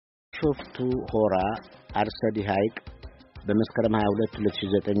በቢሾፍቱ ሆራ አርሰዲ ሐይቅ በመስከረም 22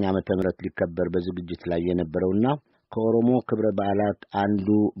 2009 ዓ.ም ሊከበር በዝግጅት ላይ የነበረውና ከኦሮሞ ክብረ በዓላት አንዱ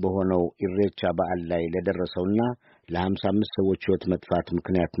በሆነው ኢሬቻ በዓል ላይ ለደረሰውና ለ55 ሰዎች ሕይወት መጥፋት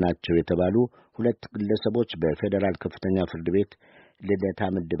ምክንያት ናቸው የተባሉ ሁለት ግለሰቦች በፌደራል ከፍተኛ ፍርድ ቤት ልደታ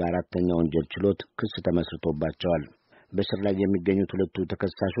ምድብ አራተኛ ወንጀል ችሎት ክስ ተመስርቶባቸዋል። በስር ላይ የሚገኙት ሁለቱ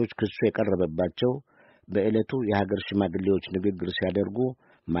ተከሳሾች ክሱ የቀረበባቸው በዕለቱ የሀገር ሽማግሌዎች ንግግር ሲያደርጉ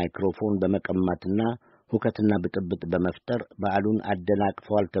ማይክራፎን በመቀማትና ሁከትና ብጥብጥ በመፍጠር በዓሉን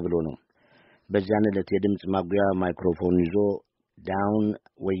አደናቅፈዋል ተብሎ ነው። በዚያን ዕለት የድምፅ ማጉያ ማይክራፎን ይዞ ዳውን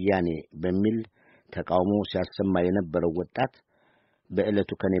ወያኔ በሚል ተቃውሞ ሲያሰማ የነበረው ወጣት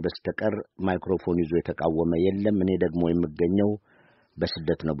በዕለቱ ከኔ በስተቀር ማይክራፎን ይዞ የተቃወመ የለም፣ እኔ ደግሞ የምገኘው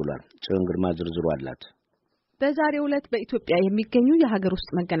በስደት ነው ብሏል። ጽዮን ግርማ ዝርዝሩ አላት። በዛሬው ዕለት በኢትዮጵያ የሚገኙ የሀገር ውስጥ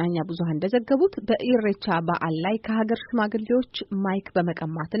መገናኛ ብዙሃን እንደዘገቡት በኢሬቻ በዓል ላይ ከሀገር ሽማግሌዎች ማይክ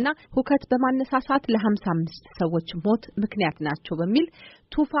በመቀማትና ሁከት በማነሳሳት ለ55 ሰዎች ሞት ምክንያት ናቸው በሚል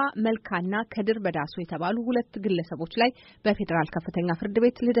ቱፋ መልካና ከድር በዳሶ የተባሉ ሁለት ግለሰቦች ላይ በፌደራል ከፍተኛ ፍርድ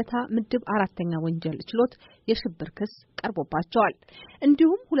ቤት ልደታ ምድብ አራተኛ ወንጀል ችሎት የሽብር ክስ ቀርቦባቸዋል።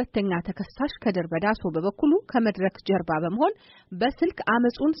 እንዲሁም ሁለተኛ ተከሳሽ ከድር በዳሶ በበኩሉ ከመድረክ ጀርባ በመሆን በስልክ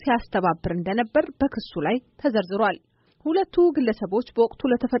አመጹን ሲያስተባብር እንደነበር በክሱ ላይ ተዘርዝሯል። ሁለቱ ግለሰቦች በወቅቱ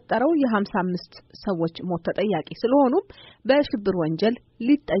ለተፈጠረው የ55 ሰዎች ሞት ተጠያቂ ስለሆኑ በሽብር ወንጀል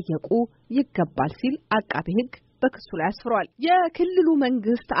ሊጠየቁ ይገባል ሲል አቃቤ ሕግ በክሱ ላይ አስፍሯል። የክልሉ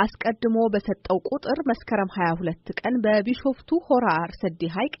መንግስት አስቀድሞ በሰጠው ቁጥር መስከረም 22 ቀን በቢሾፍቱ ሆራ አርሰዲ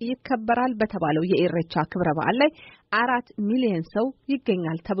ሐይቅ ይከበራል በተባለው የኢሬቻ ክብረ በዓል ላይ 4 ሚሊዮን ሰው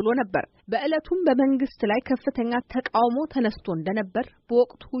ይገኛል ተብሎ ነበር። በዕለቱም በመንግስት ላይ ከፍተኛ ተቃውሞ ተነስቶ እንደነበር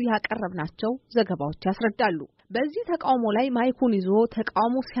በወቅቱ ያቀረብናቸው ዘገባዎች ያስረዳሉ። በዚህ ተቃውሞ ላይ ማይኩን ይዞ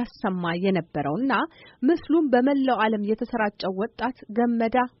ተቃውሞ ሲያሰማ የነበረውና ምስሉም በመላው ዓለም የተሰራጨው ወጣት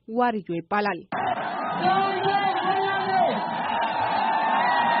ገመዳ ዋርዮ ይባላል።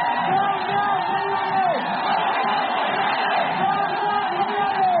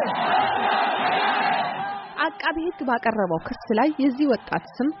 አቃቤ ሕግ ባቀረበው ክስ ላይ የዚህ ወጣት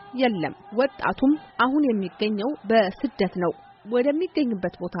ስም የለም። ወጣቱም አሁን የሚገኘው በስደት ነው።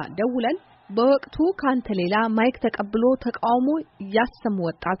 ወደሚገኝበት ቦታ ደውለን በወቅቱ ካንተ ሌላ ማይክ ተቀብሎ ተቃውሞ ያሰሙ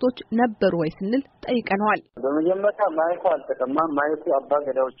ወጣቶች ነበሩ ወይ ስንል ጠይቀነዋል። በመጀመሪያ ማይኩ አልተቀማም። ማይኩ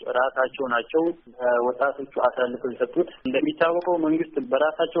አባገዳዎች ራሳቸው ናቸው ወጣቶቹ አሳልፈው የሰጡት። እንደሚታወቀው መንግስት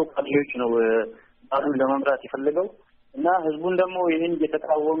በራሳቸው ካድሬዎች ነው ባሉን ለመምራት የፈለገው እና ህዝቡን ደግሞ ይህን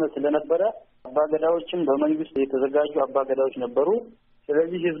እየተቃወመ ስለነበረ አባገዳዎችም በመንግስት የተዘጋጁ አባገዳዎች ነበሩ።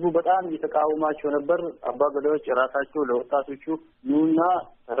 ስለዚህ ህዝቡ በጣም እየተቃወማቸው ነበር። አባገዳዎች ራሳቸው ለወጣቶቹ ኑና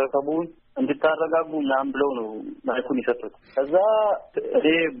ተረከቡን እንድታረጋጉ ምናምን ብለው ነው ማይኩን የሰጡት። ከዛ እኔ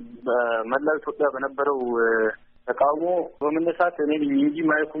በመላው ኢትዮጵያ በነበረው ተቃውሞ በመነሳት እኔ እንጂ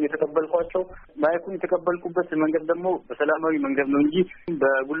ማይኩን የተቀበልኳቸው ማይኩን የተቀበልኩበት መንገድ ደግሞ በሰላማዊ መንገድ ነው እንጂ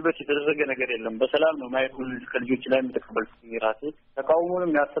በጉልበት የተደረገ ነገር የለም። በሰላም ነው ማይኩን ከልጆች ላይ የተቀበልኩት። ራሴ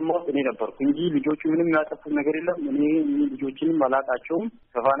ተቃውሞንም ያሰማሁት እኔ ነበርኩ እንጂ ልጆቹ ምንም ያጠፉት ነገር የለም። እኔ ልጆችንም አላቃቸውም።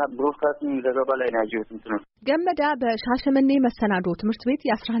 ከፋና ብሮድካስቲንግ ዘገባ ላይ ነው ያየሁት። ገመዳ በሻሸመኔ መሰናዶ ትምህርት ቤት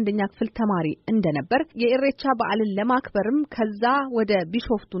የ11ኛ ክፍል ተማሪ እንደነበር የኢሬቻ በዓልን ለማክበርም ከዛ ወደ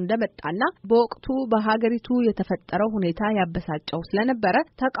ቢሾፍቱ እንደመጣና በወቅቱ በሀገሪቱ የተፈጠረው ሁኔታ ያበሳጨው ስለነበረ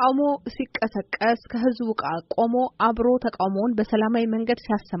ተቃውሞ ሲቀሰቀስ ከህዝቡ ጋር ቆሞ አብሮ ተቃውሞውን በሰላማዊ መንገድ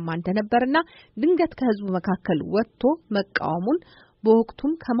ሲያሰማ እንደነበርና ድንገት ከህዝቡ መካከል ወጥቶ መቃወሙን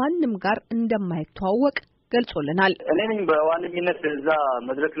በወቅቱም ከማንም ጋር እንደማይተዋወቅ ገልጾልናል። እኔም በዋነኝነት እዛ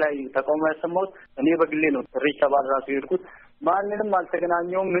መድረክ ላይ ተቃውሞ ያሰማሁት እኔ በግሌ ነው። ኢሬቻ በዓል ራሱ የሄድኩት ማንንም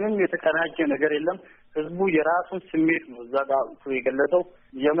አልተገናኘውም። ምንም የተቀናጀ ነገር የለም። ህዝቡ የራሱን ስሜት ነው እዛ ጋር የገለጸው።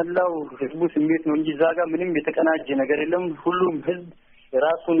 የመላው ህዝቡ ስሜት ነው እንጂ እዛ ጋር ምንም የተቀናጀ ነገር የለም። ሁሉም ህዝብ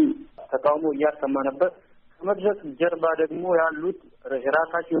የራሱን ተቃውሞ እያሰማ ነበር። ከመድረክ ጀርባ ደግሞ ያሉት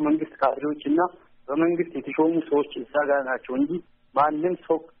የራሳቸው የመንግስት ካድሬዎች እና በመንግስት የተሾሙ ሰዎች እዛ ጋር ናቸው እንጂ ማንም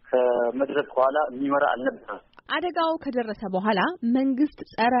ሰው ከመድረክ ኋላ የሚመራ አልነበረም። አደጋው ከደረሰ በኋላ መንግስት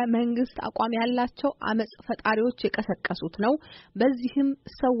ጸረ መንግስት አቋም ያላቸው አመጽ ፈጣሪዎች የቀሰቀሱት ነው፣ በዚህም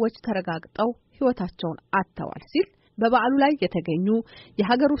ሰዎች ተረጋግጠው ህይወታቸውን አጥተዋል ሲል በበዓሉ ላይ የተገኙ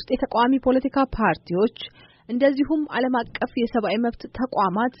የሀገር ውስጥ የተቃዋሚ ፖለቲካ ፓርቲዎች እንደዚሁም ዓለም አቀፍ የሰብአዊ መብት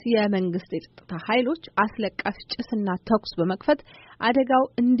ተቋማት የመንግስት የጸጥታ ኃይሎች አስለቃሽ ጭስና ተኩስ በመክፈት አደጋው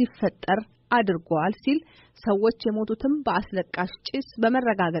እንዲፈጠር አድርጓል ሲል ሰዎች የሞቱትም በአስለቃሽ ጭስ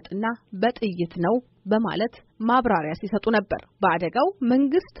በመረጋገጥና በጥይት ነው በማለት ማብራሪያ ሲሰጡ ነበር። በአደጋው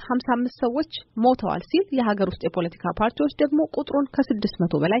መንግስት 55 ሰዎች ሞተዋል ሲል የሀገር ውስጥ የፖለቲካ ፓርቲዎች ደግሞ ቁጥሩን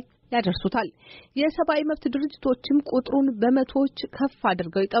ከ600 በላይ ያደርሱታል። የሰብአዊ መብት ድርጅቶችም ቁጥሩን በመቶዎች ከፍ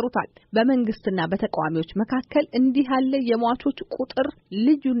አድርገው ይጠሩታል። በመንግስትና በተቃዋሚዎች መካከል እንዲህ ያለ የሟቾች ቁጥር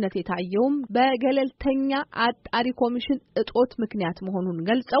ልዩነት የታየውም በገለልተኛ አጣሪ ኮሚሽን እጦት ምክንያት መሆኑን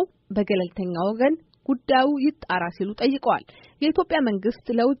ገልጸው በገለልተኛ ወገን ጉዳዩ ይጣራ ሲሉ ጠይቀዋል። የኢትዮጵያ መንግስት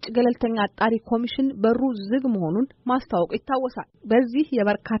ለውጭ ገለልተኛ አጣሪ ኮሚሽን በሩ ዝግ መሆኑን ማስታወቁ ይታወሳል። በዚህ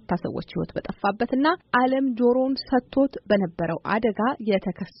የበርካታ ሰዎች ሕይወት በጠፋበትና ዓለም ጆሮውን ሰጥቶት በነበረው አደጋ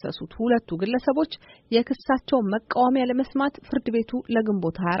የተከሰሱት ሁለቱ ግለሰቦች የክሳቸውን መቃወሚያ ለመስማት ፍርድ ቤቱ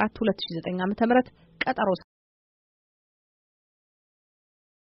ለግንቦት 24 2009 ዓ.ም ቀጠሮ